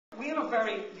have a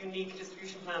very unique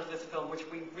distribution plan for this film, which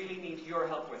we really need your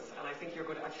help with, and I think you're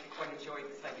going to actually quite enjoy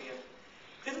this idea.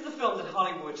 This is a film that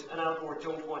Hollywood and Al Gore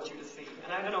don't want you to see,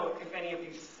 and I don't know if any of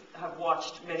you have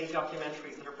watched many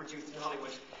documentaries that are produced in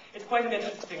Hollywood. It's quite an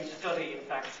interesting study, in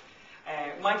fact.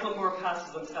 Michael Moore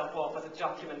passes himself off as a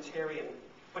documentarian,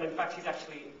 when in fact he's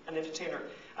actually an entertainer.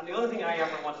 And the only thing I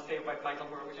ever want to say about Michael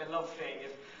Moore, which I love saying,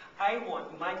 is I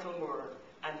want Michael Moore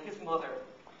and his mother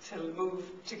to move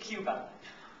to Cuba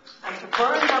and to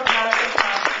burn their American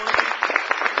passports.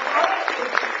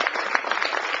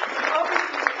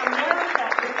 Obviously, America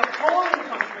is a foreign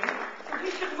country, so he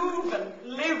should move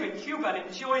and live in Cuba and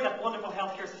enjoy that wonderful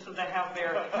healthcare system they have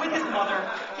there with his mother.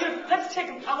 You know, let's take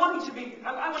him. I want to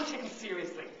take him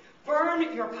seriously. Burn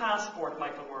your passport,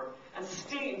 Michael Moore, and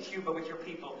stay in Cuba with your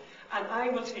people. And I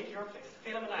will take your place.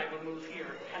 Phelim and I will move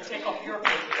here and take up your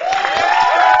place.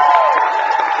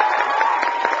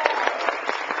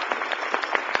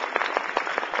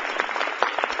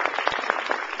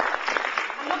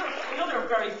 Another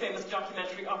very famous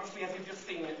documentary, obviously, as you've just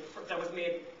seen, that was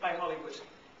made by Hollywood,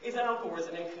 is Al Gore's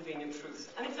An Inconvenient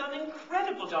Truth. And it's an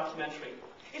incredible documentary.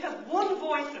 It has one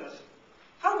voice in it.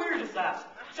 How weird is that?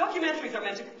 Documentaries are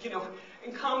meant to,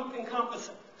 encompass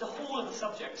the whole of the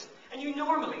subject. And you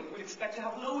normally would expect to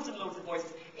have loads and loads of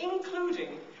voices,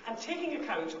 including and taking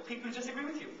account of people who disagree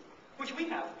with you, which we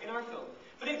have in our film.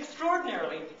 But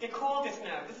extraordinarily, they call this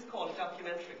is called a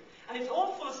documentary. And it's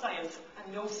all full of science,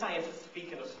 and no scientists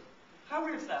speak in it. How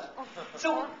weird is that?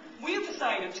 So we've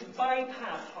decided to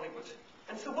bypass Hollywood.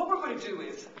 And so what we're going to do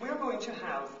is, we're going to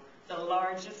have the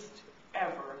largest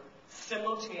ever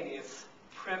simultaneous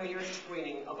premiere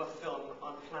screening of a film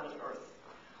on planet Earth.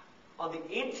 On the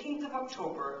 18th of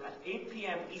October at 8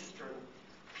 p.m. Eastern,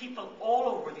 people all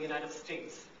over the United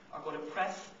States are going to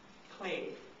press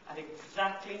play at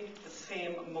exactly the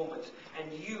same moment.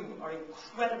 And you are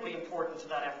incredibly important to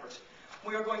that effort.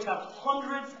 We are going to have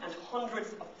hundreds and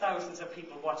hundreds of thousands of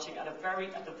people watching at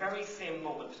the very same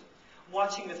moment,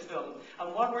 watching this film.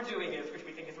 And what we're doing is, which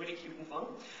we think is really cute and fun,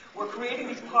 we're creating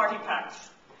these party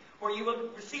packs, where you will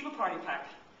receive a party pack,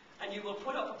 and you will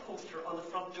put up a poster on the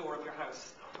front door of your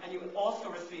house. And you will also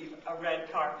receive a red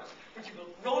carpet, which you will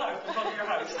roll out in front of your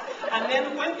house. And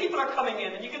then when people are coming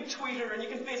in, and you can Twitter and you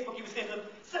can Facebook, you will say to them,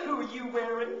 so who are you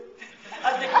wearing?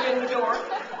 As they come in the door.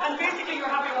 And basically you're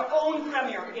having our own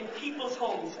premiere in people's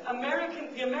homes.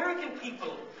 The American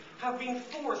people have been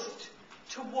forced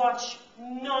to watch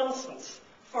nonsense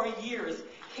for years.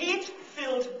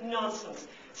 Hate-filled nonsense.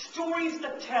 Stories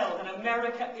that tell that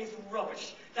America is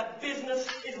rubbish, that business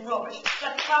is rubbish,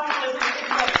 that capitalism is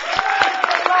rubbish. It's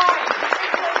a lie!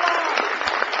 It's a lie!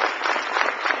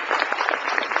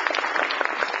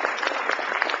 So,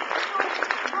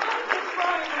 rather than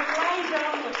try and lie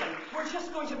down with them, we're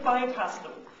just going to bypass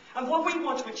them. And what we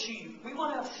want to achieve, we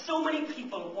want to have so many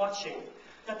people watching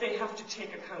that they have to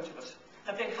take account of it,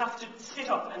 that they have to sit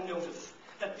up and notice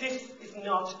that this is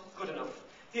not good enough.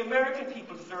 The American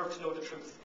people deserve to know the truth.